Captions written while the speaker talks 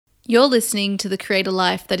You're listening to the Create a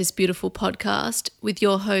Life That Is Beautiful podcast with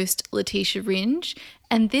your host, Letitia Ringe,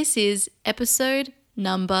 and this is episode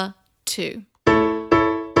number 2.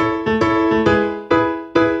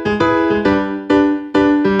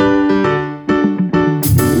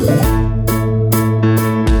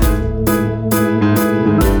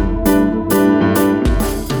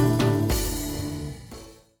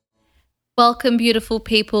 Welcome, beautiful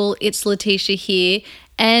people. It's Letitia here,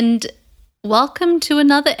 and welcome to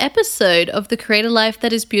another episode of the Create a Life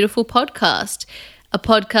That Is Beautiful podcast, a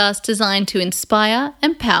podcast designed to inspire,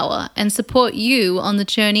 empower, and support you on the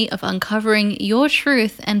journey of uncovering your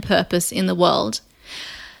truth and purpose in the world.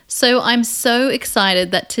 So I'm so excited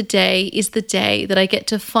that today is the day that I get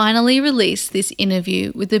to finally release this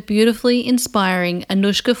interview with the beautifully inspiring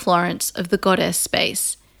Anushka Florence of the Goddess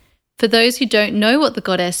Space. For those who don't know what the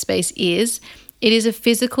Goddess Space is, it is a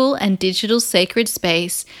physical and digital sacred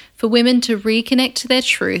space for women to reconnect to their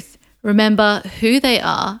truth, remember who they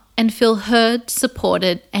are, and feel heard,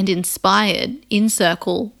 supported, and inspired in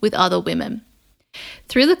circle with other women.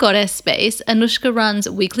 Through the Goddess Space, Anushka runs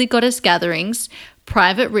weekly goddess gatherings,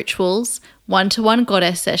 private rituals, one-to-one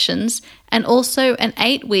goddess sessions, and also an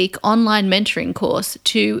 8-week online mentoring course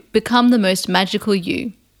to become the most magical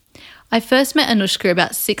you. I first met Anushka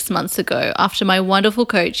about 6 months ago after my wonderful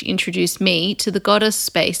coach introduced me to the Goddess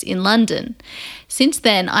Space in London. Since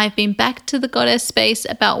then, I've been back to the Goddess Space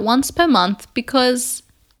about once per month because,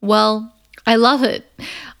 well, I love it.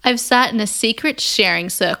 I've sat in a secret sharing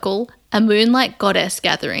circle, a moonlight goddess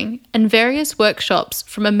gathering, and various workshops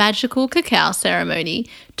from a magical cacao ceremony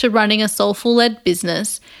to running a soulful-led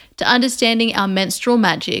business to understanding our menstrual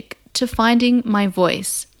magic to finding my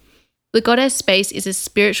voice. The Goddess Space is a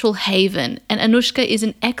spiritual haven, and Anushka is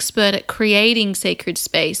an expert at creating sacred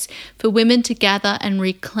space for women to gather and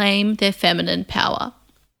reclaim their feminine power.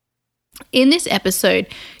 In this episode,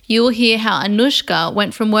 you will hear how Anushka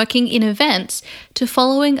went from working in events to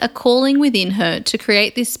following a calling within her to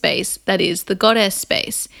create this space that is the Goddess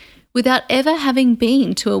Space, without ever having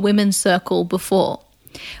been to a women's circle before.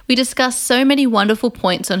 We discuss so many wonderful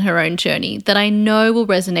points on her own journey that I know will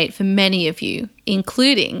resonate for many of you,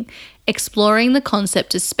 including exploring the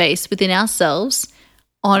concept of space within ourselves,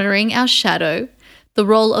 honouring our shadow, the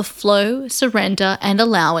role of flow, surrender, and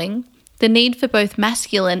allowing, the need for both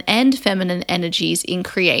masculine and feminine energies in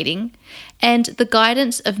creating, and the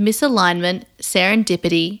guidance of misalignment,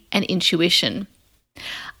 serendipity, and intuition.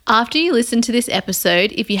 After you listen to this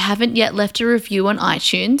episode, if you haven't yet left a review on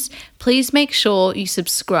iTunes, please make sure you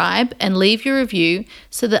subscribe and leave your review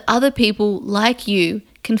so that other people like you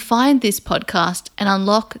can find this podcast and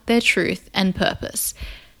unlock their truth and purpose.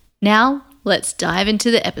 Now, let's dive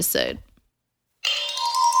into the episode.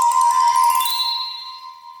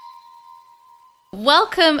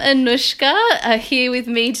 Welcome, Anushka, here with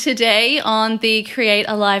me today on the Create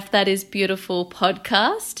a Life That Is Beautiful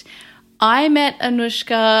podcast. I met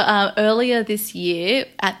Anushka earlier this year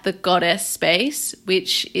at the Goddess Space,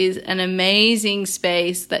 which is an amazing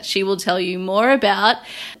space that she will tell you more about.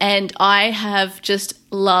 And I have just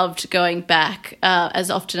loved going back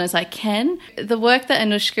as often as I can. The work that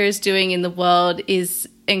Anushka is doing in the world is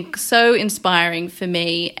so inspiring for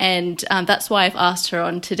me. And that's why I've asked her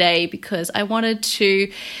on today, because I wanted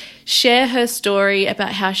to share her story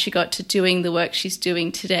about how she got to doing the work she's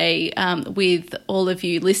doing today with all of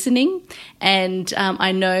you listening. And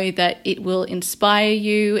I know that it will inspire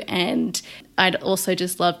you, and I'd also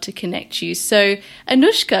just love to connect you. So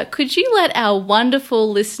Anushka, could you let our wonderful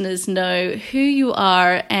listeners know who you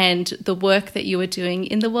are and the work that you are doing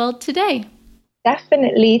in the world today?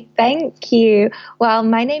 Definitely. Thank you. Well,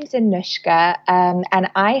 my name's Anushka, and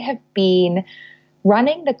I have been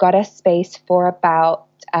running the Goddess Space for about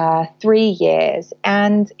 3 years,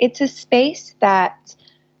 and it's a space that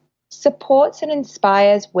supports and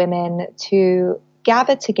inspires women to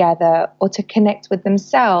gather together or to connect with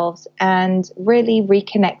themselves and really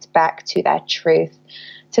reconnect back to their truth,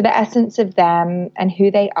 to the essence of them and who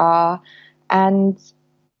they are. And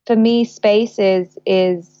for me, space is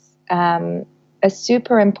a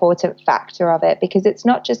super important factor of it, because it's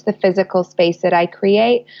not just the physical space that I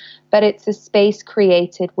create, but it's a space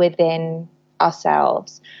created within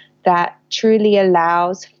ourselves that truly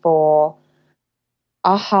allows for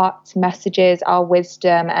our heart messages, our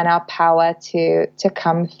wisdom, and our power to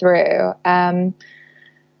come through.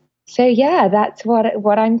 So yeah, that's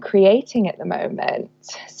what I'm creating at the moment.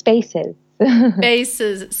 Spaces.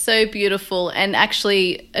 Spaces, so beautiful. And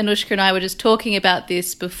actually, Anushka and I were just talking about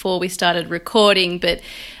this before we started recording, but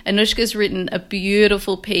Anushka's written a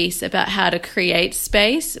beautiful piece about how to create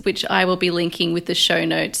space, which I will be linking with the show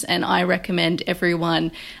notes, and I recommend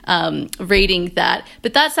everyone reading that.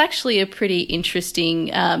 But that's actually a pretty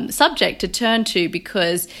interesting subject to turn to,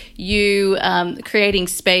 because you creating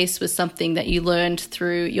space was something that you learned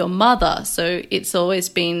through your mother, so it's always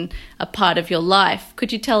been a part of your life.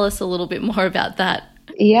 Could you tell us a little bit more about that?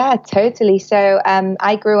 Yeah, totally. So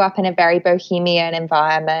I grew up in a very bohemian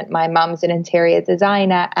environment. My mum's an interior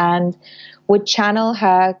designer and would channel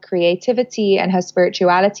her creativity and her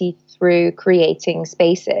spirituality through creating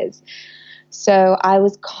spaces. So I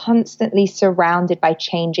was constantly surrounded by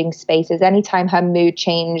changing spaces. Anytime her mood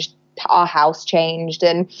changed, our house changed,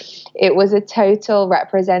 and it was a total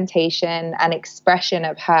representation and expression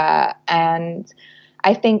of her. And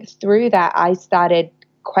I think through that, I started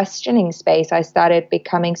questioning space. I started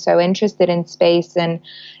becoming so interested in space and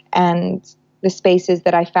the spaces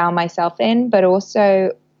that I found myself in, but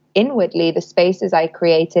also inwardly, the spaces I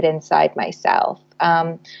created inside myself.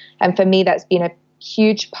 And for me, that's been a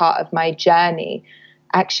huge part of my journey,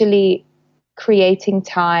 actually creating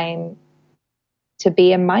time to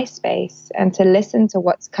be in my space and to listen to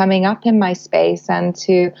what's coming up in my space and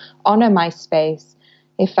to honor my space.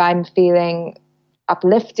 If I'm feeling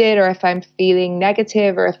uplifted, or if I'm feeling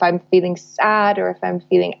negative, or if I'm feeling sad, or if I'm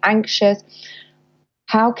feeling anxious,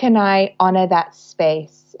 how can I honor that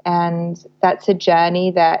space? And that's a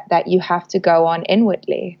journey that you have to go on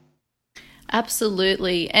inwardly.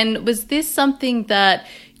 Absolutely. And was this something that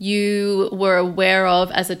you were aware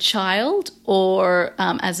of as a child, or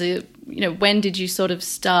when did you sort of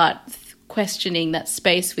start questioning that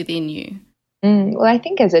space within you? Well, I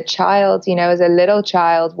think as a child, as a little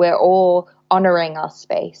child, we're all honoring our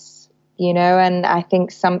space, and I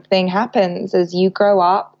think something happens as you grow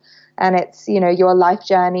up, and it's, your life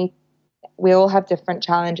journey. We all have different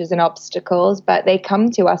challenges and obstacles, but they come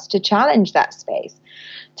to us to challenge that space,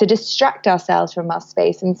 to distract ourselves from our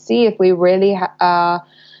space and see if we really are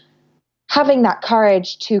having that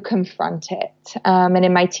courage to confront it. And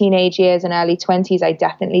in my teenage years and early 20s, I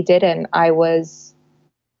definitely didn't. I was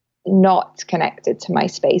not connected to my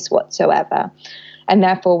space whatsoever, and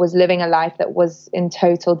therefore was living a life that was in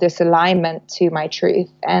total disalignment to my truth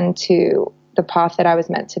and to the path that I was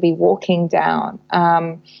meant to be walking down.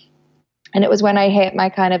 And it was when I hit my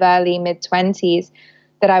kind of early mid-20s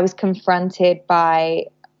that I was confronted by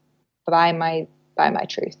my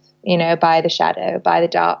truth, by the shadow, by the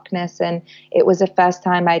darkness. And it was the first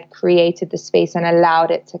time I'd created the space and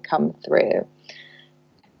allowed it to come through.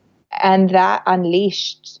 And that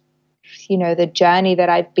unleashed, the journey that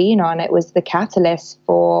I've been on. It was the catalyst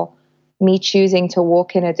for me choosing to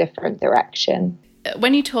walk in a different direction.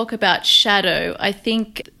 When you talk about shadow, I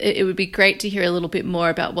think it would be great to hear a little bit more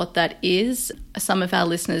about what that is. Some of our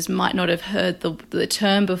listeners might not have heard the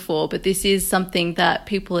term before, but this is something that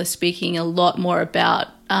people are speaking a lot more about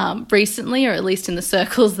recently, or at least in the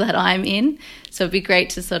circles that I'm in. So it'd be great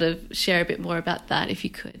to sort of share a bit more about that if you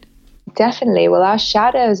could. Definitely. Well, our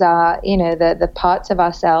shadows are, the parts of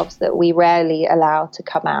ourselves that we rarely allow to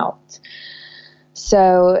come out.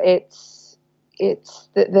 So it's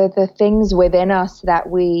the things within us that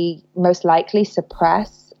we most likely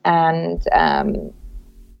suppress and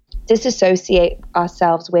disassociate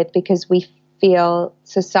ourselves with because we feel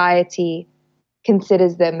society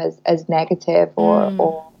considers them as negative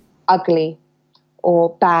or ugly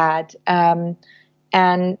or bad.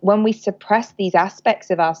 And when we suppress these aspects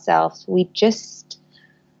of ourselves, we just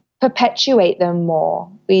perpetuate them more.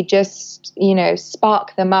 We just,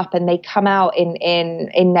 spark them up and they come out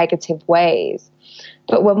in negative ways.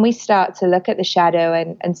 But when we start to look at the shadow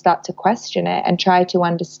and start to question it and try to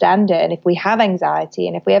understand it, and if we have anxiety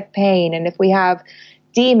and if we have pain and if we have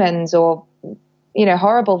demons or,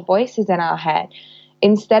 horrible voices in our head,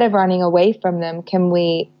 instead of running away from them, can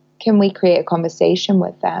we create a conversation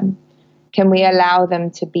with them? Can we allow them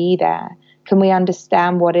to be there? Can we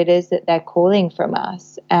understand what it is that they're calling from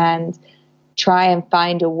us and try and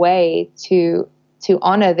find a way to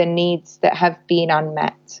honor the needs that have been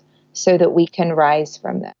unmet so that we can rise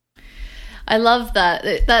from them? I love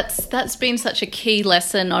that. That's been such a key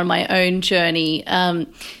lesson on my own journey.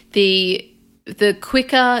 The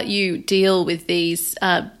quicker you deal with these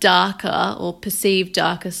darker or perceived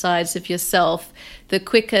darker sides of yourself, the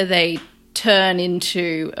quicker they turn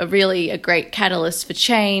into a great catalyst for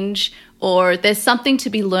change, or there's something to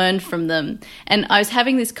be learned from them. And I was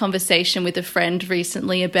having this conversation with a friend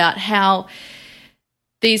recently about how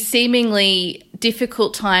these seemingly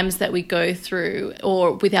difficult times that we go through,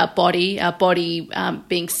 or with our body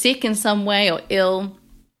being sick in some way or ill,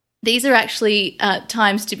 these are actually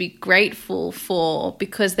times to be grateful for,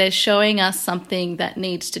 because they're showing us something that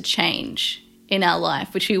needs to change in our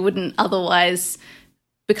life, which we wouldn't otherwise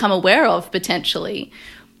become aware of potentially.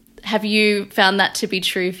 Have you found that to be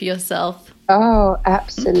true for yourself? Oh,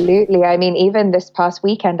 absolutely. I mean, even this past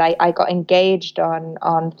weekend, I got engaged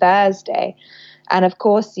on Thursday. And of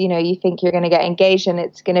course, you think you're going to get engaged and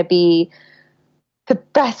it's going to be the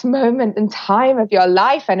best moment in time of your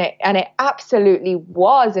life. And it absolutely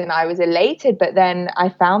was. And I was elated. But then I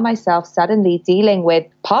found myself suddenly dealing with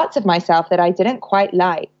parts of myself that I didn't quite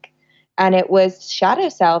like. And it was shadow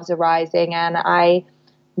selves arising. And I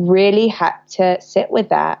really had to sit with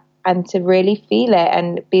that and to really feel it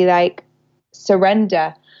and be like,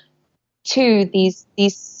 surrender to these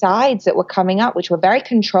sides that were coming up, which were very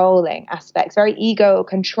controlling aspects, very ego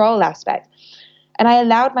control aspects. And I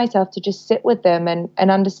allowed myself to just sit with them and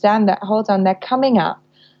understand that, hold on, they're coming up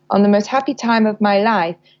on the most happy time of my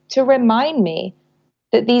life to remind me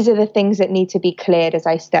that these are the things that need to be cleared as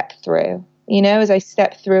I step through. As I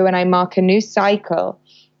step through and I mark a new cycle,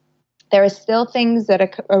 there are still things that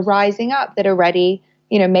are rising up that are ready,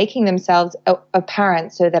 making themselves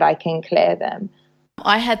apparent so that I can clear them.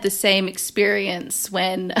 I had the same experience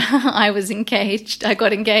when I was engaged. I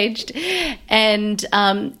got engaged. And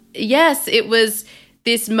yes, it was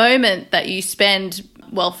this moment that you spend,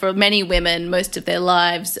 well, for many women, most of their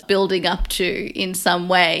lives building up to in some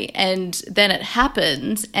way. And then it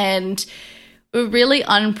happens and we're really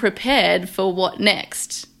unprepared for what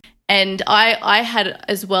next. And I had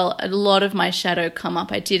as well a lot of my shadow come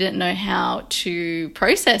up. I didn't know how to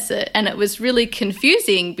process it. And it was really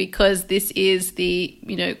confusing because this is the,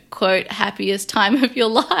 quote, happiest time of your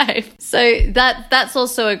life. So that's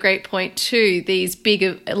also a great point too, these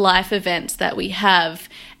big life events that we have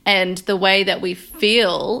and the way that we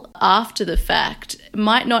feel after the fact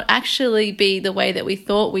might not actually be the way that we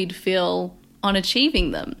thought we'd feel on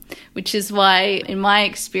achieving them, which is why, in my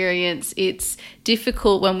experience, it's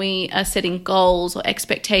difficult when we are setting goals or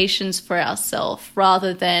expectations for ourselves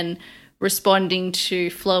rather than responding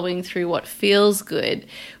to flowing through what feels good.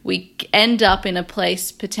 We end up in a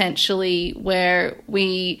place potentially where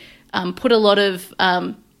we put a lot of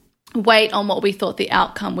weight on what we thought the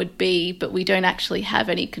outcome would be, but we don't actually have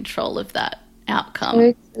any control of that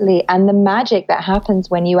outcome. Totally. And the magic that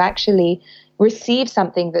happens when you actually receive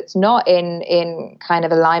something that's not in kind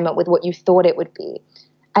of alignment with what you thought it would be,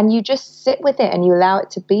 and you just sit with it and you allow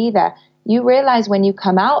it to be there, you realize when you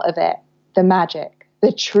come out of it, the magic,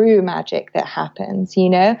 the true magic that happens,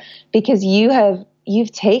 because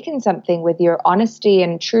you've taken something with your honesty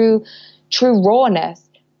and true rawness,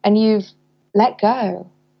 and you've let go.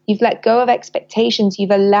 You've let go of expectations.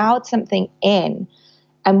 You've allowed something in.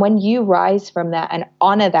 And when you rise from that and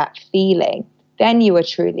honor that feeling, then you are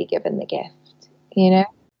truly given the gift.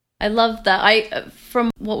 I love that.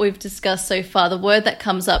 From what we've discussed so far, the word that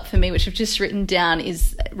comes up for me, which I've just written down,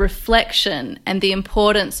 is reflection, and the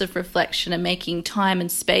importance of reflection and making time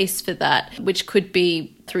and space for that, which could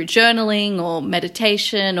be through journaling or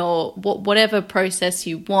meditation or whatever process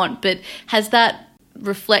you want. But has that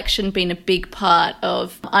reflection been a big part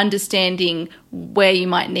of understanding where you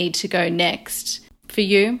might need to go next for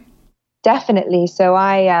you? Definitely. So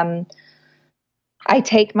I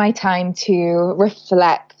take my time to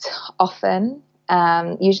reflect often,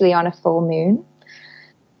 usually on a full moon.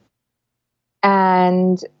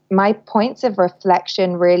 And my points of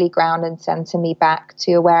reflection really ground and center me back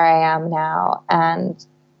to where I am now and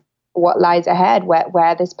what lies ahead,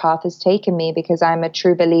 where this path has taken me, because I'm a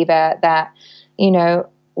true believer that,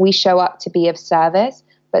 we show up to be of service,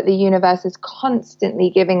 but the universe is constantly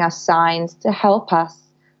giving us signs to help us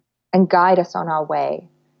and guide us on our way.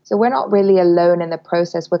 So we're not really alone in the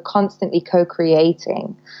process. We're constantly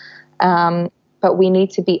co-creating. But we need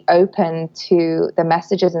to be open to the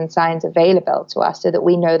messages and signs available to us so that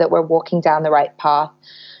we know that we're walking down the right path.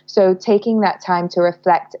 So taking that time to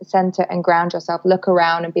reflect, center, and ground yourself, look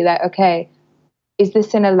around and be like, okay, is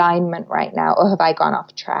this in alignment right now, or have I gone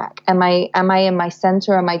off track? Am I in my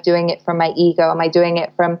center? Am I doing it from my ego? Am I doing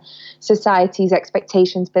it from society's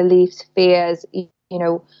expectations, beliefs, fears,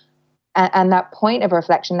 And that point of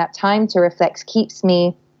reflection, that time to reflect, keeps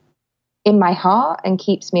me in my heart and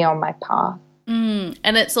keeps me on my path.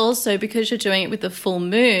 And it's also because you're doing it with the full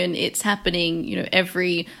moon, it's happening,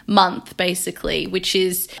 every month basically, which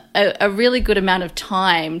is a really good amount of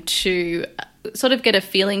time to sort of get a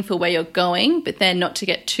feeling for where you're going, but then not to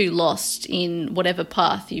get too lost in whatever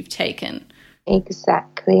path you've taken.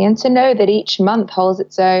 Exactly. And to know that each month holds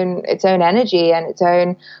its own energy and its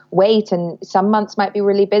own weight. And some months might be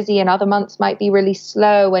really busy and other months might be really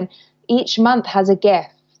slow. And each month has a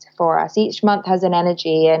gift for us. Each month has an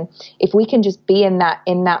energy. And if we can just be in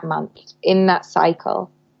that month, in that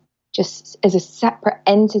cycle, just as a separate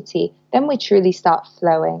entity, then we truly start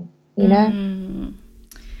flowing, you know?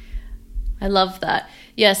 I love that.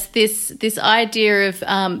 Yes, this idea of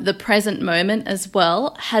the present moment as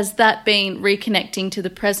well, has that been reconnecting to the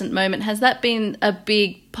present moment? Has that been a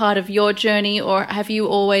big part of your journey, or have you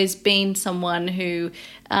always been someone who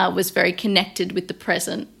was very connected with the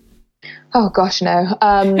present? Oh gosh, no.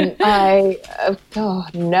 I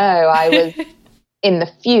was in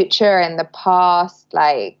the future, in the past,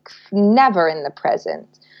 like never in the present.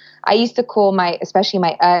 I used to call especially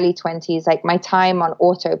my early 20s, like my time on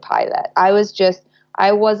autopilot. I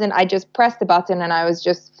just pressed the button and I was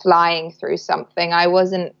just flying through something. I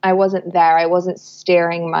wasn't there. I wasn't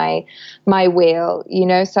steering my wheel, you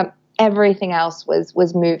know, everything else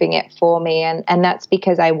was moving it for me. And that's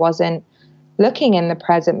because I wasn't looking in the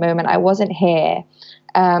present moment. I wasn't here.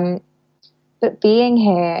 But being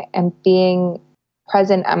here and being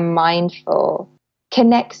present and mindful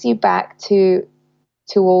connects you back to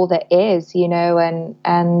all that is, you know,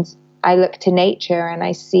 and I look to nature and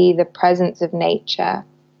I see the presence of nature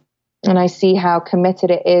and I see how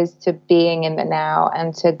committed it is to being in the now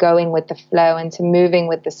and to going with the flow and to moving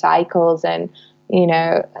with the cycles. And, you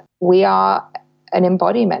know, we are an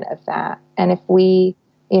embodiment of that. And if we,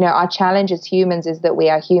 you know, our challenge as humans is that we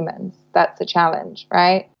are humans. That's the challenge,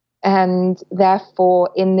 right? And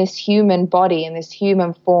therefore, in this human body, in this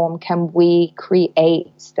human form, can we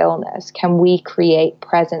create stillness? Can we create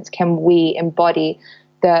presence? Can we embody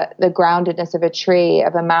the groundedness of a tree,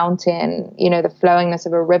 of a mountain, you know, the flowingness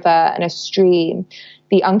of a river and a stream,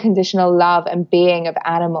 the unconditional love and being of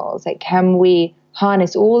animals? Like, can we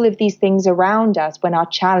harness all of these things around us when our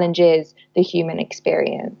challenge is the human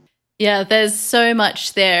experience? Yeah, there's so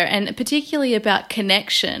much there, and particularly about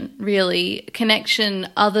connection, really. Connection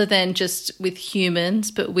other than just with humans,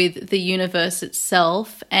 but with the universe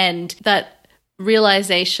itself, and that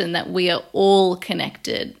realization that we are all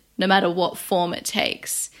connected, no matter what form it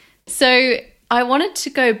takes. So I wanted to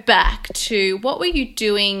go back to, what were you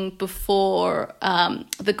doing before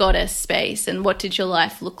the Goddess Space, and what did your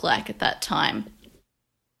life look like at that time?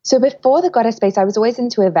 So before the Goddess Space, I was always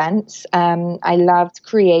into events. I loved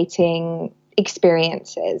creating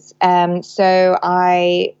experiences. So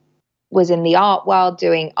I was in the art world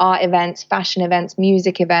doing art events, fashion events,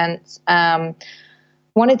 music events,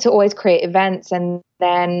 wanted to always create events. And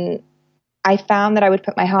then I found that I would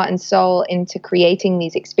put my heart and soul into creating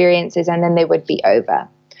these experiences and then they would be over.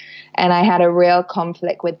 And I had a real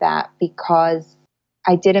conflict with that because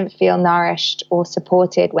I didn't feel nourished or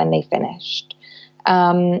supported when they finished.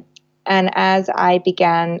 And as I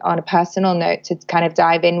began on a personal note to kind of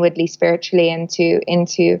dive inwardly spiritually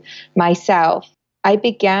into myself, I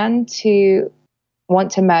began to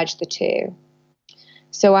want to merge the two.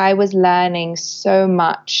 So I was learning so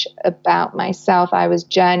much about myself. I was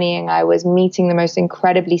journeying. I was meeting the most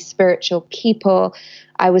incredibly spiritual people.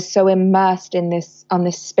 I was so immersed on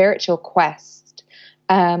this spiritual quest.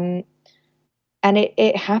 And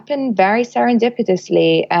it happened very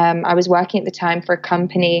serendipitously. I was working at the time for a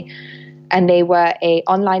company, and they were an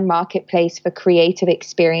online marketplace for creative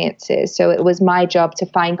experiences. So it was my job to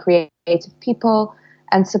find creative people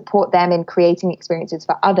and support them in creating experiences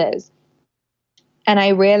for others. And I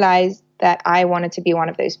realized that I wanted to be one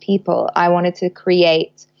of those people. I wanted to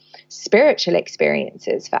create spiritual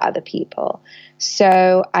experiences for other people.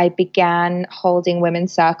 So I began holding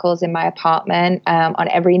women's circles in my apartment on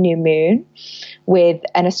every new moon with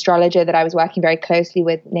an astrologer that I was working very closely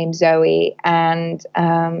with named Zoe. And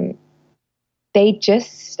they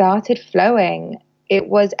just started flowing. It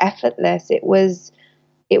was effortless. It was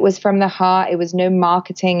from the heart. It was no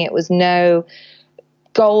marketing. It was no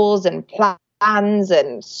goals and plans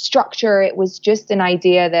and structure. It was just an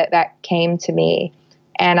idea that came to me.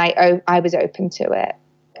 And I was open to it.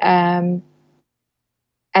 And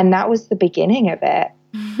that was the beginning of it.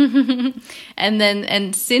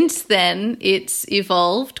 And since then, it's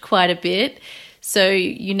evolved quite a bit. So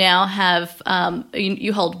you now have,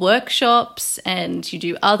 you hold workshops and you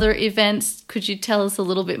do other events. Could you tell us a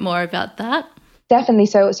little bit more about that? Definitely.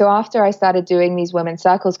 So after I started doing these women's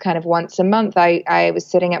circles kind of once a month, I was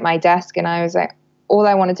sitting at my desk and I was like, all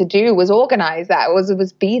I wanted to do was organize that,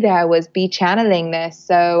 was be there, was be channeling this.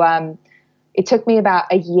 So it took me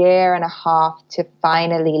about a year and a half to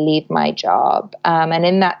finally leave my job. And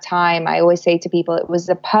in that time, I always say to people, it was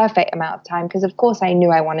the perfect amount of time because, of course, I knew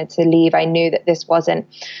I wanted to leave. I knew that this wasn't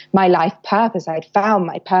my life purpose. I'd found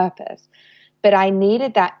my purpose. But I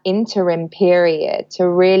needed that interim period to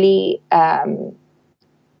really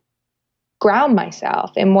ground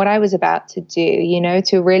myself in what I was about to do, you know,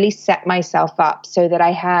 to really set myself up so that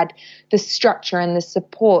I had the structure and the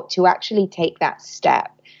support to actually take that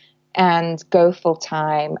step and go full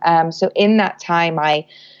time. So in that time, I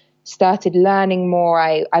started learning more.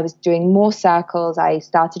 I was doing more circles. I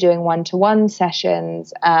started doing one-to-one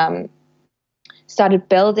sessions, started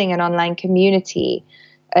building an online community,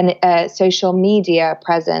 a social media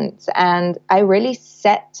presence. And I really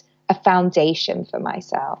set a foundation for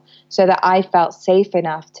myself so that I felt safe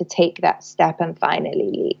enough to take that step and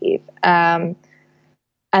finally leave. And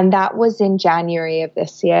that was in January of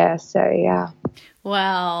this year. So, yeah.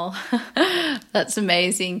 Wow. That's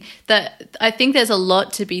amazing. That I think there's a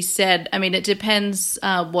lot to be said. I mean, it depends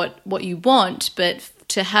what you want, but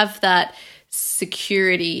to have that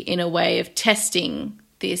security in a way of testing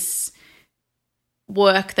this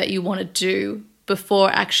work that you want to do before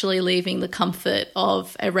actually leaving the comfort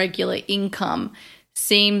of a regular income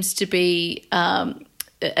seems to be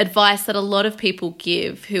advice that a lot of people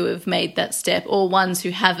give who have made that step, or ones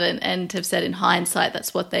who haven't and have said in hindsight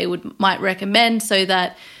that's what they might recommend, so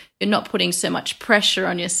that you're not putting so much pressure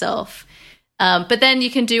on yourself. But then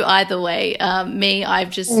you can do either way.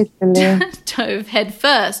 I've just dove head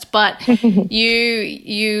first, but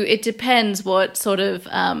it depends what sort of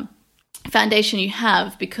foundation you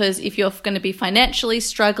have, because if you're going to be financially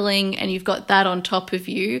struggling and you've got that on top of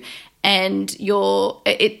you, and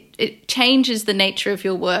it changes the nature of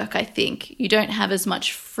your work. I think you don't have as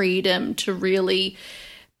much freedom to really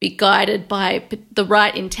be guided by the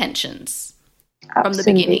right intentions from the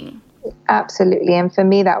beginning. Absolutely. And for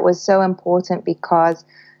me, that was so important because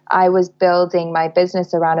I was building my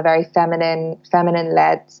business around a very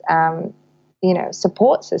feminine-led,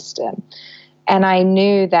 support system. And I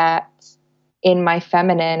knew that in my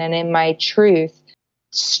feminine and in my truth,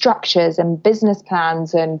 structures and business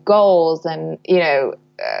plans and goals and,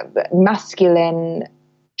 masculine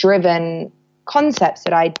driven concepts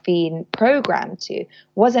that I'd been programmed to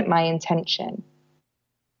wasn't my intention.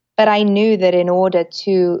 But I knew that in order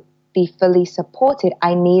to be fully supported,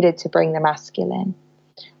 I needed to bring the masculine.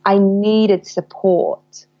 I needed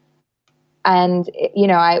support. And,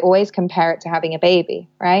 I always compare it to having a baby,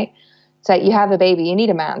 right? So you have a baby, you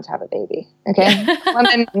need a man to have a baby, okay?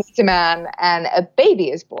 Woman needs a man and a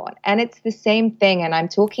baby is born. And it's the same thing. And I'm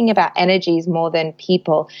talking about energies more than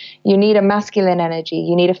people. You need a masculine energy,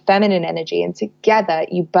 you need a feminine energy, and together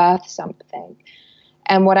you birth something.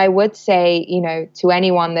 And what I would say, to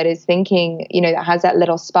anyone that is thinking, that has that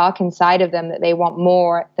little spark inside of them that they want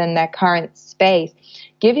more than their current space,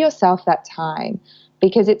 give yourself that time,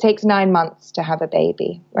 because it takes 9 months to have a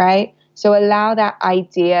baby, right? So allow that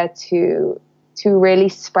idea to really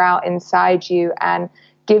sprout inside you and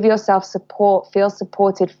give yourself support, feel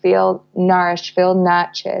supported, feel nourished, feel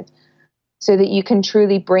nurtured, so that you can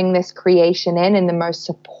truly bring this creation in the most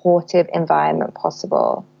supportive environment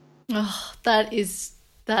possible. Oh, that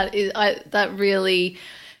really,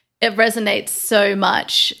 it resonates so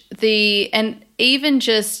much. And even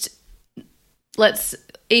just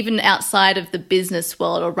even outside of the business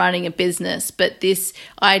world or running a business, but this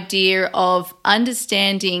idea of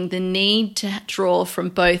understanding the need to draw from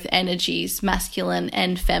both energies, masculine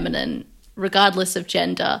and feminine, regardless of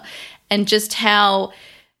gender, and just how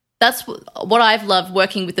that's what I've loved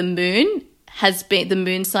working with the moon has been, the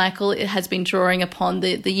moon cycle, it has been drawing upon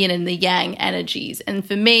the yin and the yang energies. And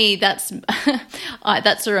for me, that's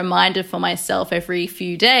a reminder for myself every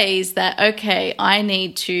few days that, okay, I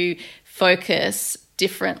need to focus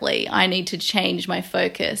differently. I need to change my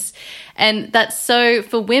focus. And that's so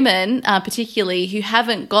for women, particularly who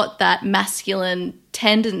haven't got that masculine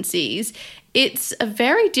tendencies, it's a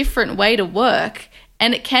very different way to work,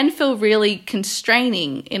 and it can feel really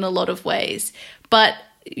constraining in a lot of ways. But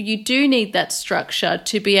you do need that structure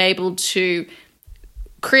to be able to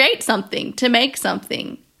create something, to make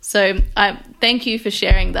something. So thank you for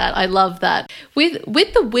sharing that. I love that. With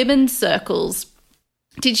the women's circles,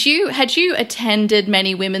 had you attended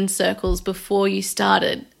many women's circles before you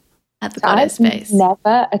started at the Goddess Space? I've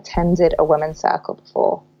never attended a women's circle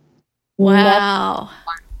before. Wow.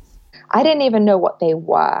 I didn't even know what they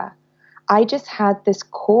were. I just had this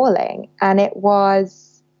calling, and I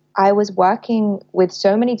was working with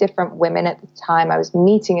so many different women at the time. I was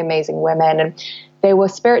meeting amazing women, and they were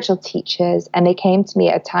spiritual teachers, and they came to me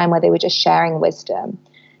at a time where they were just sharing wisdom.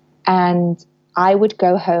 And I would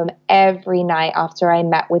go home every night after I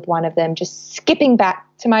met with one of them, just skipping back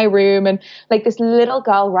to my room and like this little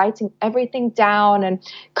girl writing everything down and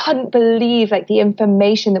couldn't believe like the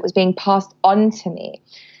information that was being passed on to me.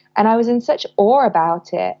 And I was in such awe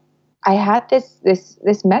about it. I had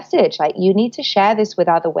this message, like, you need to share this with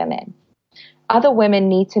other women. Other women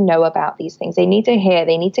need to know about these things. They need to hear,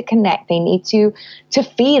 they need to connect, they need to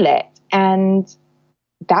feel it. And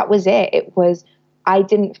that was it. It was, I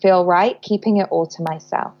didn't feel right keeping it all to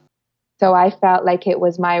myself. So I felt like it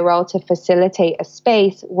was my role to facilitate a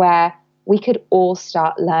space where we could all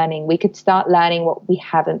start learning. We could start learning what we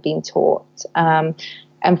haven't been taught.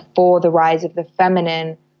 And for the rise of the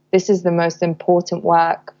feminine, this is the most important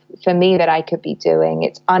work for me that I could be doing.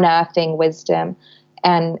 It's unearthing wisdom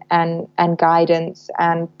and guidance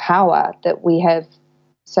and power that we have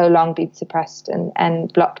so long been suppressed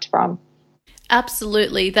and blocked from.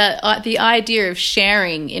 Absolutely. That the idea of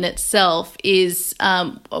sharing in itself is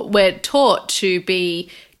we're taught to be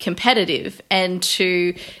competitive and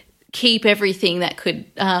to keep everything that could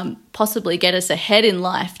possibly get us ahead in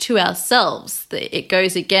life to ourselves. It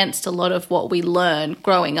goes against a lot of what we learn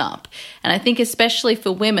growing up. And I think especially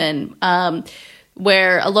for women,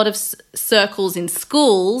 where a lot of circles in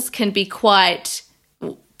schools can be quite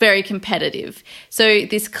very competitive. So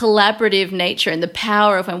this collaborative nature and the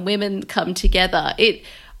power of when women come together,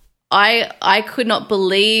 I could not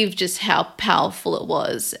believe just how powerful it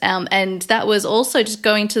was. And that was also just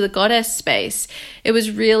going to the goddess space. It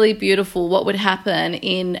was really beautiful what would happen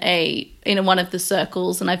in one of the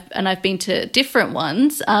circles, and I've been to different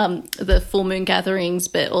ones, the full moon gatherings,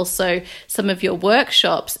 but also some of your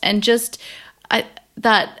workshops, and just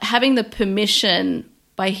that having the permission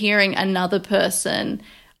by hearing another person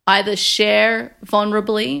either share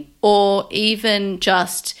vulnerably or even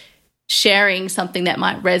just sharing something that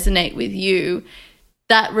might resonate with you,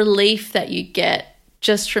 that relief that you get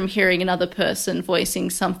just from hearing another person voicing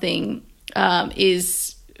something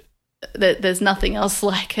is that there's nothing else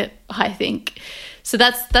like it, I think. So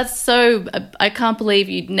that's so, I can't believe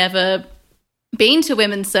you'd never been to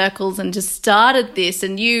women's circles and just started this,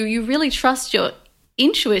 and you really trust your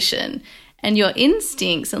intuition and your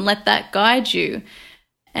instincts and let that guide you.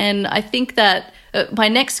 And I think that my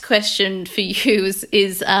next question for you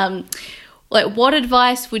is like, what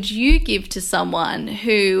advice would you give to someone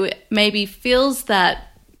who maybe feels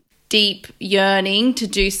that deep yearning to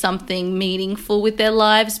do something meaningful with their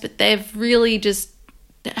lives, but they've really just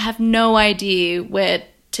have no idea where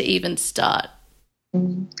to even start?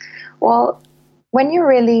 Well, when you're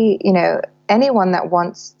really, anyone that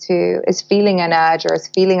is feeling an urge or is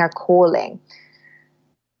feeling a calling,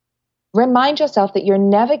 remind yourself that you're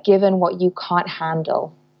never given what you can't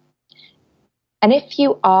handle. And if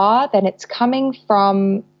you are, then it's coming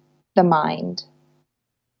from the mind.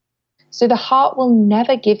 So the heart will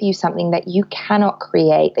never give you something that you cannot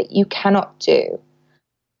create, that you cannot do.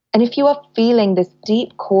 And if you are feeling this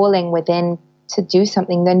deep calling within to do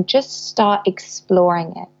something, then just start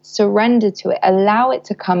exploring it. Surrender to it. Allow it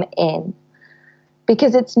to come in.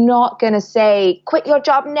 Because it's not going to say, quit your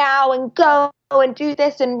job now and go and do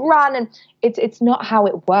this and run. And it's not how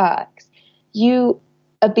it works. You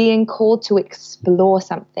are being called to explore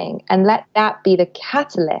something, and let that be the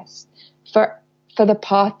catalyst for the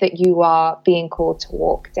path that you are being called to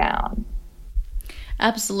walk down.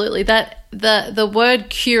 Absolutely. That the word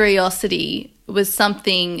curiosity was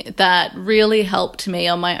something that really helped me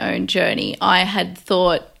on my own journey. I had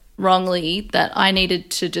thought wrongly that I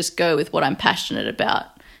needed to just go with what I'm passionate about.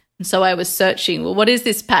 And so I was searching, well, what is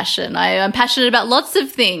this passion? I'm passionate about lots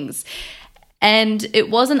of things. And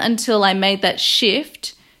it wasn't until I made that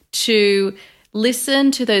shift to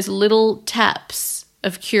listen to those little taps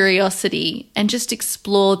of curiosity and just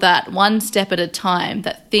explore that one step at a time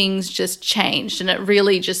that things just changed, and it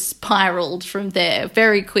really just spiraled from there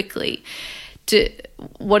very quickly.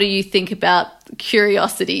 What do you think about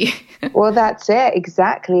curiosity? Well, that's it.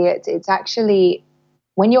 Exactly. It's actually,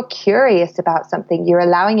 when you're curious about something, you're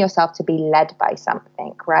allowing yourself to be led by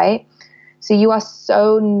something, right? So you are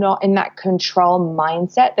so not in that control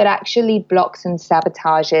mindset that actually blocks and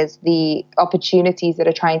sabotages the opportunities that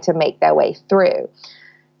are trying to make their way through.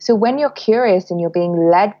 So when you're curious and you're being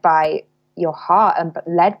led by your heart and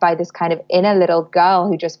led by this kind of inner little girl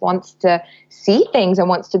who just wants to see things and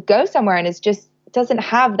wants to go somewhere and doesn't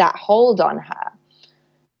have that hold on her,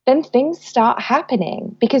 then things start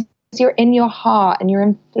happening because you're in your heart and you're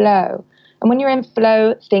in flow. And when you're in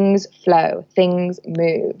flow, things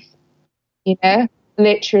move,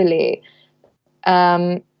 literally.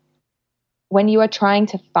 When you are trying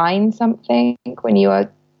to find something, when you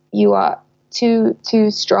are too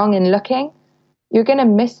strong in looking, you're going to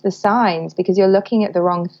miss the signs because you're looking at the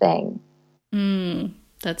wrong thing.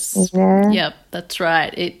 That's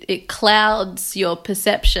right. It clouds your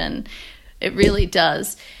perception. It really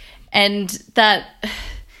does. And that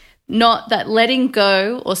letting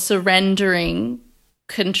go or surrendering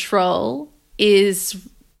control is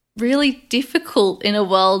really difficult in a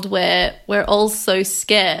world where we're all so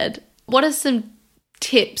scared. What are some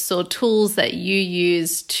tips or tools that you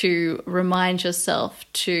use to remind yourself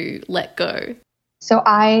to let go? So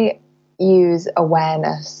I use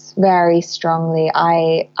awareness very strongly.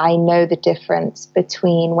 I know the difference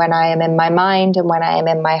between when I am in my mind and when I am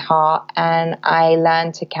in my heart, and I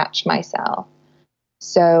learn to catch myself.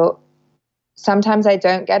 So sometimes I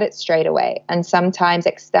don't get it straight away, and sometimes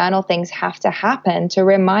external things have to happen to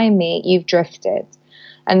remind me you've drifted.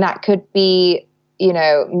 And that could be,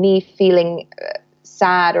 me feeling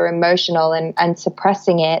sad or emotional and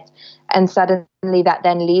suppressing it, and suddenly that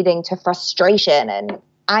then leading to frustration and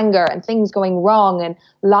anger and things going wrong and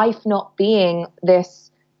life not being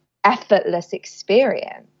this effortless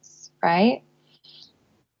experience, right?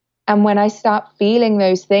 And when I start feeling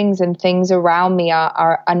those things and things around me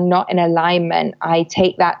are not in alignment, I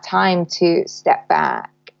take that time to step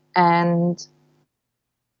back and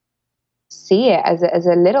see it as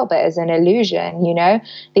a little bit as an illusion.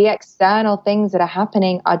 The external things that are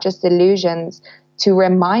happening are just illusions to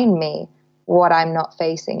remind me what I'm not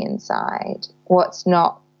facing inside, what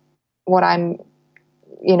I'm,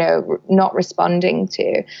 not responding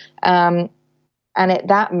to. And at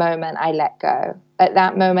that moment, I let go. At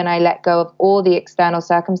that moment, I let go of all the external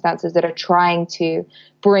circumstances that are trying to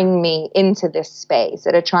bring me into this space,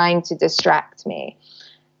 that are trying to distract me.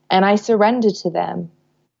 And I surrender to them.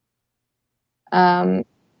 And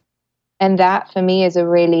that for me is a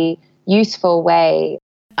really useful way.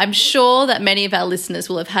 I'm sure that many of our listeners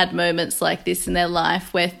will have had moments like this in their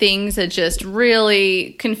life where things are just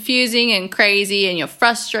really confusing and crazy and you're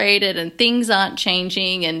frustrated and things aren't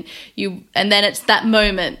changing, and then it's that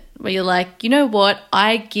moment where you're like, you know what,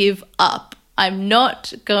 I give up. I'm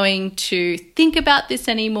not going to think about this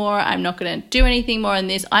anymore. I'm not going to do anything more on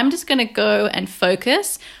this. I'm just going to go and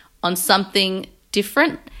focus on something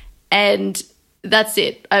different, and that's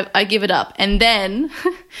it. I give it up. And then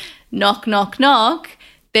knock, knock, knock,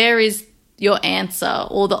 there is your answer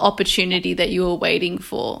or the opportunity that you were waiting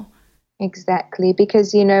for. Exactly.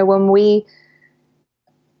 Because, when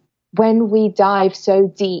we dive so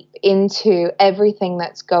deep into everything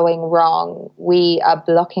that's going wrong, we are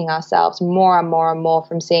blocking ourselves more and more and more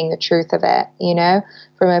from seeing the truth of it,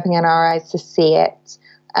 from opening our eyes to see it.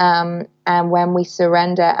 And when we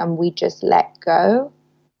surrender and we just let go,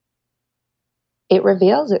 it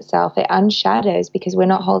reveals itself, it unshadows because we're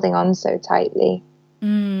not holding on so tightly.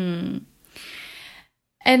 And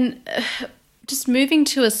just moving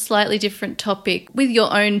to a slightly different topic, with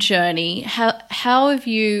your own journey, how have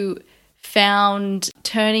you found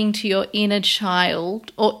turning to your inner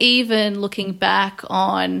child, or even looking back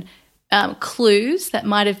on clues that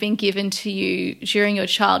might have been given to you during your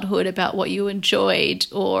childhood about what you enjoyed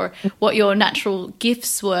or what your natural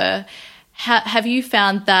gifts were? Have you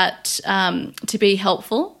found that to be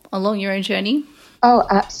helpful along your own journey? Oh,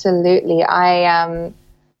 absolutely. As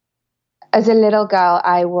a little girl,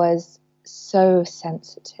 I was so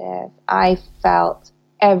sensitive. I felt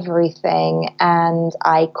everything, and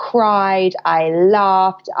I cried, I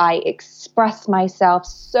laughed, I expressed myself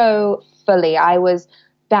so fully. I was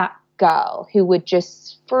that girl who would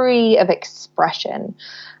just free of expression.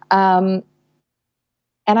 And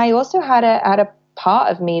I also had a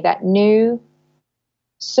part of me that knew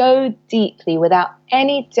so deeply, without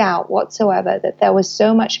any doubt whatsoever, that there was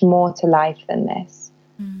so much more to life than this,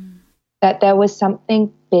 that there was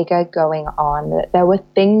something bigger going on, that there were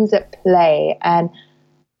things at play, and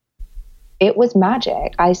it was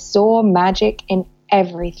magic. I saw magic in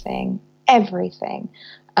everything.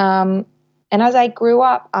 And as I grew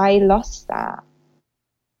up, I lost that.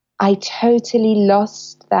 I totally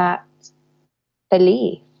lost that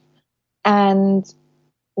belief. And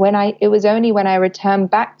it was only when I returned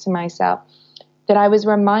back to myself that I was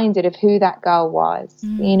reminded of who that girl was,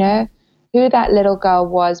 who that little girl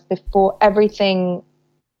was before everything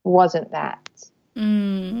wasn't that.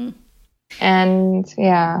 And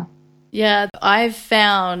yeah. Yeah, I've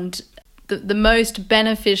found the most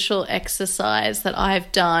beneficial exercise that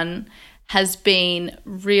I've done has been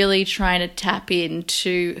really trying to tap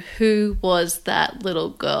into who was that little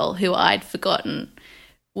girl who I'd forgotten.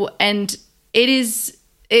 And it's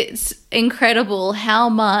incredible how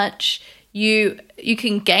much you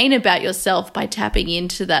can gain about yourself by tapping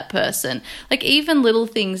into that person. Like even little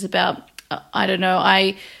things about, I don't know,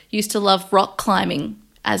 I used to love rock climbing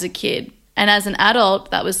as a kid. And as an adult,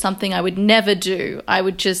 that was something I would never do. I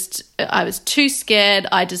was too scared.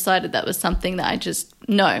 I decided that was something that it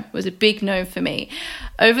was a big no for me.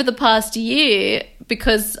 Over the past year,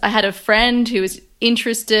 because I had a friend who was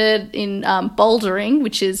interested in bouldering,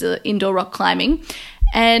 which is indoor rock climbing,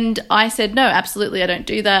 and I said, no, absolutely, I don't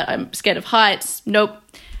do that. I'm scared of heights. Nope.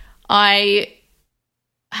 I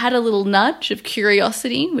had a little nudge of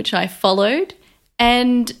curiosity, which I followed,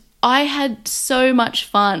 and I had so much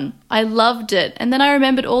fun. I loved it. And then I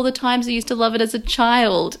remembered all the times I used to love it as a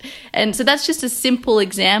child. And so that's just a simple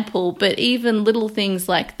example, but even little things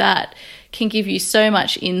like that can give you so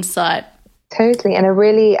much insight. Totally. And a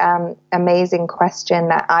really amazing question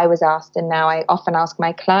that I was asked, and now I often ask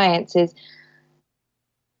my clients, is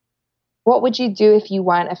what would you do if you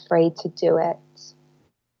weren't afraid to do it?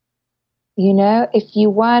 You know, if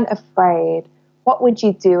you weren't afraid, what would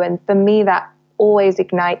you do? And for me, that always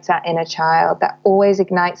ignites that inner child, that always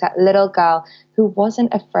ignites that little girl who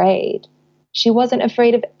wasn't afraid. She wasn't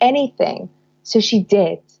afraid of anything, so she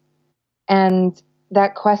did. And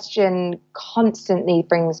that question constantly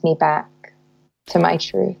brings me back to my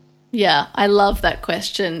truth. Yeah, I love that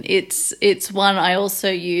question. It's one I also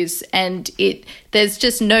use, and there's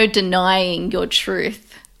just no denying your truth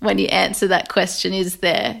when you answer that question, is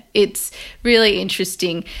there? It's really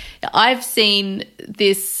interesting. I've seen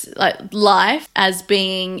this life as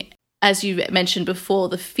being, as you mentioned before,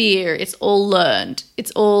 the fear, it's all learned. It's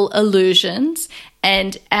all illusions.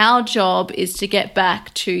 And our job is to get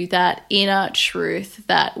back to that inner truth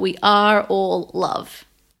that we are all love,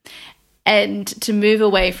 and to move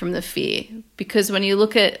away from the fear. Because when you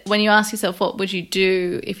ask yourself, what would you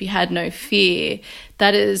do if you had no fear?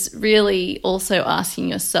 That is really also asking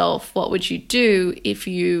yourself, what would you do if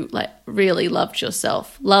you really loved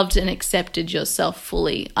yourself, loved and accepted yourself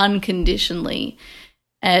fully, unconditionally?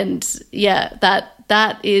 And yeah,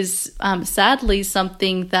 that is sadly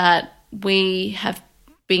something that we have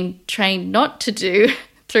been trained not to do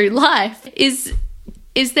through life. Is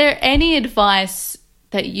there any advice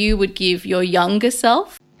that you would give your younger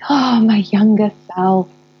self? Oh, my younger self.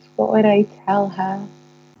 What would I tell her?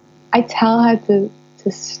 I tell her to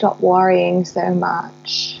stop worrying so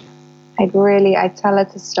much. I'd tell her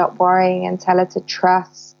to stop worrying and tell her to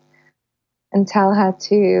trust, and tell her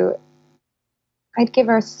I'd give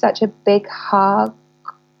her such a big hug.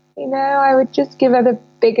 You know, I would just give her the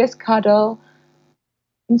biggest cuddle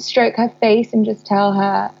and stroke her face and just tell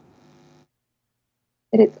her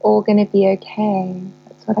that it's all going to be okay.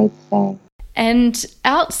 That's what I'd say. And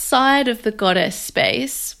outside of the goddess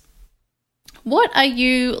space, what are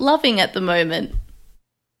you loving at the moment?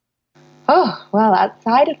 Oh, well,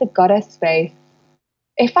 outside of the goddess space,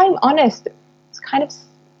 if I'm honest, it's kind of,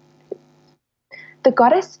 the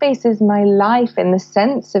goddess space is my life in the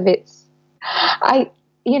sense of it's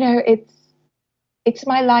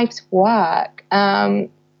my life's work. The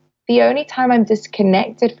only time I'm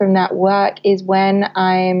disconnected from that work is when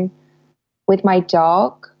I'm with my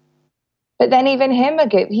dog. But then even him,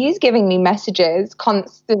 he's giving me messages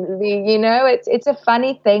constantly. You know, it's a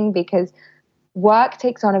funny thing because work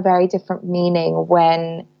takes on a very different meaning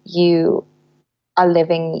when you are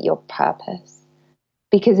living your purpose,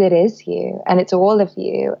 because it is you and it's all of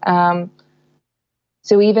you.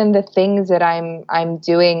 So even the things that I'm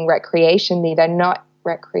doing recreationally, they're not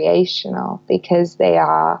recreational because they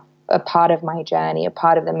are a part of my journey, a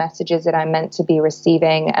part of the messages that I'm meant to be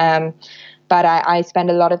receiving. But I spend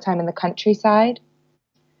a lot of time in the countryside,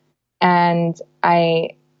 and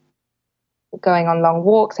going on long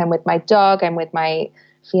walks. I'm with my dog. I'm with my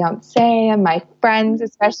fiance and my friends,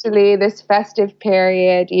 especially this festive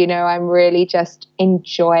period. You know, I'm really just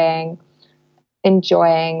enjoying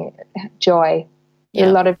joy. Yeah.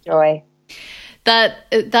 A lot of joy. That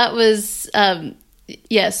was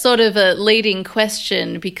sort of a leading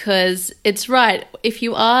question, because it's right. If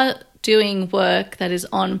you are doing work that is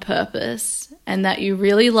on purpose and that you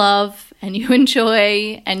really love and you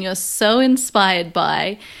enjoy and you're so inspired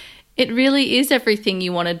by, it really is everything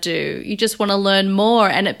you want to do. You just want to learn more,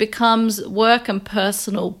 and it becomes work and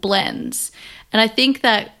personal blends. And I think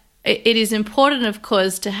that it is important, of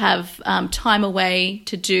course, to have time away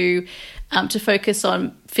to do, to focus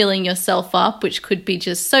on filling yourself up, which could be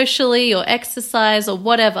just socially or exercise or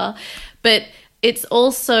whatever. But it's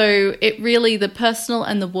also, the personal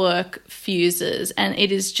and the work fuses, and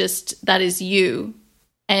it is just, that is you.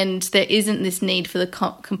 And there isn't this need for the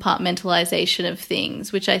compartmentalization of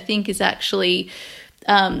things, which I think is actually,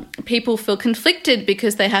 people feel conflicted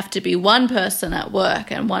because they have to be one person at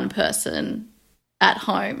work and one person at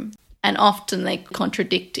home, and often they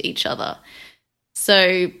contradict each other.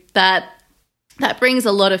 So that brings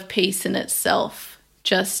a lot of peace in itself,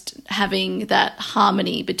 just having that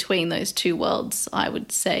harmony between those two worlds, I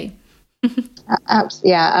would say.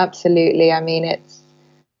 Yeah, absolutely. I mean,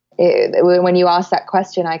 when you asked that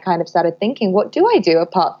question, I kind of started thinking, what do I do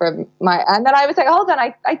apart from and then I was like, hold on,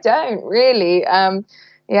 I don't really.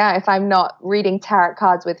 If I'm not reading tarot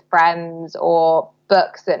cards with friends or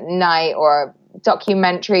books at night or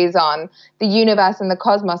documentaries on the universe and the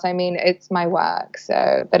cosmos, I mean, it's my work,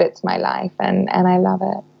 but it's my life, and I love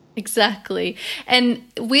it. Exactly. And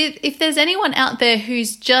if there's anyone out there who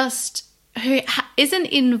isn't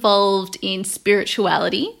involved in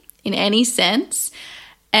spirituality in any sense,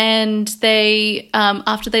 and they,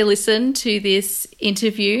 after they listen to this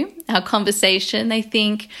interview, our conversation, they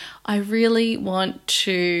think, I really want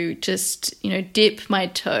to just, dip my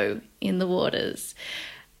toe in the waters.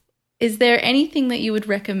 Is there anything that you would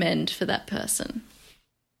recommend for that person?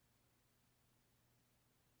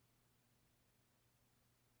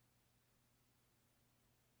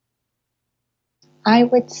 I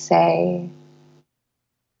would say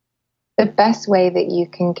the best way that you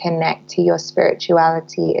can connect to your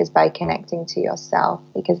spirituality is by connecting to yourself,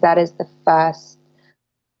 because that is the first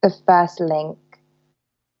link.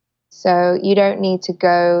 So you don't need to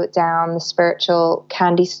go down the spiritual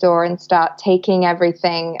candy store and start taking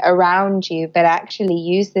everything around you, but actually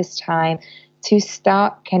use this time to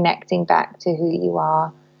start connecting back to who you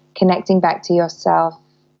are, connecting back to yourself.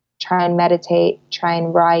 Try and meditate, try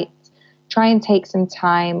and write, try and take some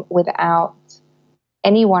time without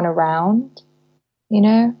anyone around,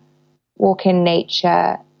 walk in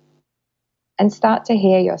nature and start to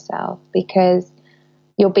hear yourself, because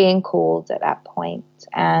you're being called at that point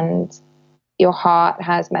and your heart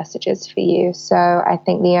has messages for you. So I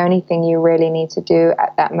think the only thing you really need to do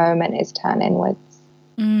at that moment is turn inwards.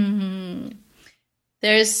 Mm-hmm.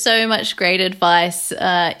 There is so much great advice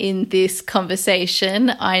in this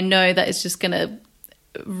conversation. I know that it's just going to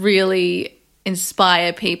really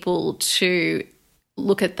inspire people to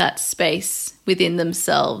look at that space within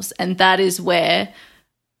themselves. And that is where,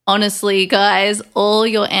 honestly, guys, all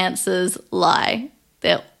your answers lie.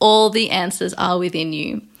 All the answers are within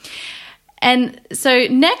you. And so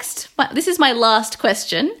next, this is my last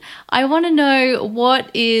question. I want to know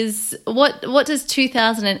what does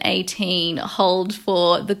 2018 hold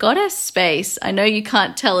for the Goddess Space? I know you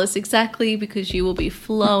can't tell us exactly because you will be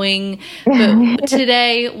flowing, but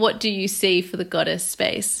today, what do you see for the Goddess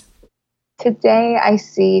Space? Today, I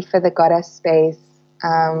see for the Goddess Space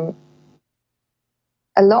a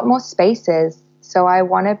lot more spaces. So I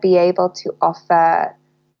want to be able to offer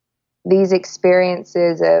these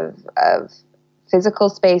experiences of physical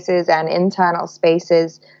spaces and internal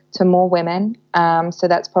spaces to more women. So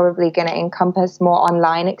that's probably going to encompass more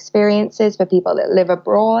online experiences for people that live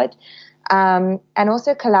abroad, and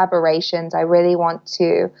also collaborations. I really want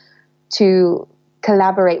to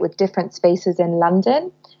collaborate with different spaces in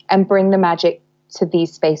London and bring the magic to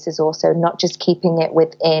these spaces also, not just keeping it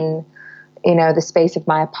within the space of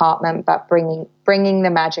my apartment, but bringing the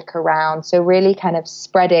magic around. So really kind of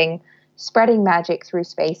spreading magic through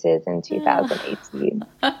spaces in 2018.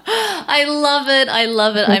 I love it.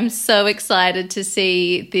 I'm so excited to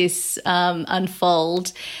see this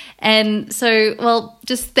unfold. And so, well,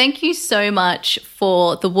 just thank you so much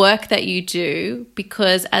for the work that you do,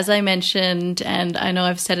 because as I mentioned, and I know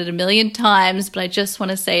I've said it a million times, but I just want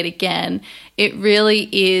to say it again, it really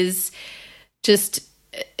is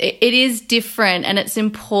it is different and it's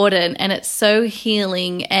important and it's so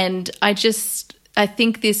healing. And I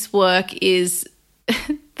think this work is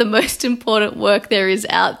the most important work there is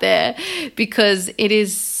out there, because it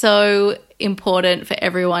is so important for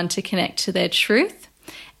everyone to connect to their truth.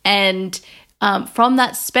 And from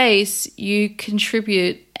that space, you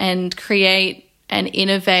contribute and create and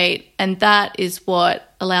innovate, and that is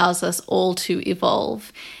what allows us all to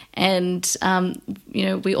evolve. And,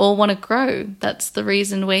 we all want to grow. That's the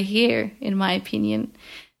reason we're here, in my opinion.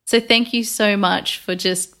 So thank you so much for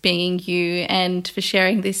just being you and for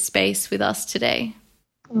sharing this space with us today.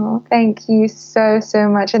 Oh, thank you so, so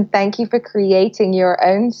much. And thank you for creating your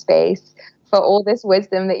own space for all this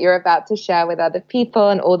wisdom that you're about to share with other people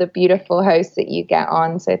and all the beautiful hosts that you get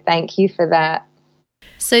on. So thank you for that.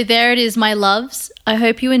 So there it is, my loves. I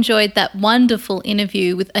hope you enjoyed that wonderful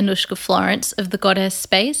interview with Anushka Florence of the Goddess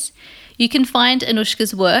Space. You can find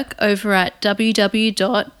Anushka's work over at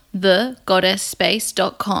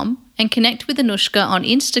www.thegoddessspace.com and connect with Anushka on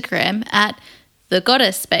Instagram at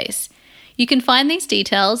thegoddessspace. You can find these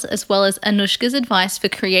details as well as Anushka's advice for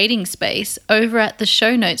creating space over at the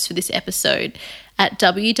show notes for this episode at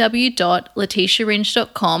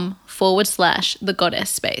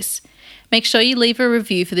www.letitiaringe.com/thegoddessspace. Make sure you leave a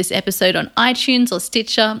review for this episode on iTunes or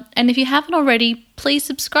Stitcher, and if you haven't already, please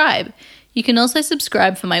subscribe. You can also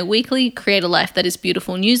subscribe for my weekly Create a Life That Is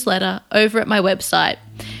Beautiful newsletter over at my website.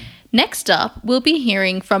 Next up, we'll be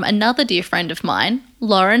hearing from another dear friend of mine,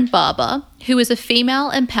 Lauren Barber, who is a female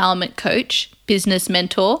empowerment coach, business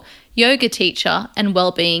mentor, yoga teacher, and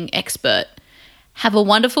wellbeing expert. Have a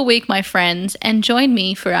wonderful week, my friends, and join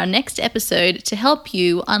me for our next episode to help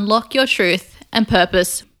you unlock your truth and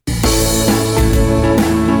purpose.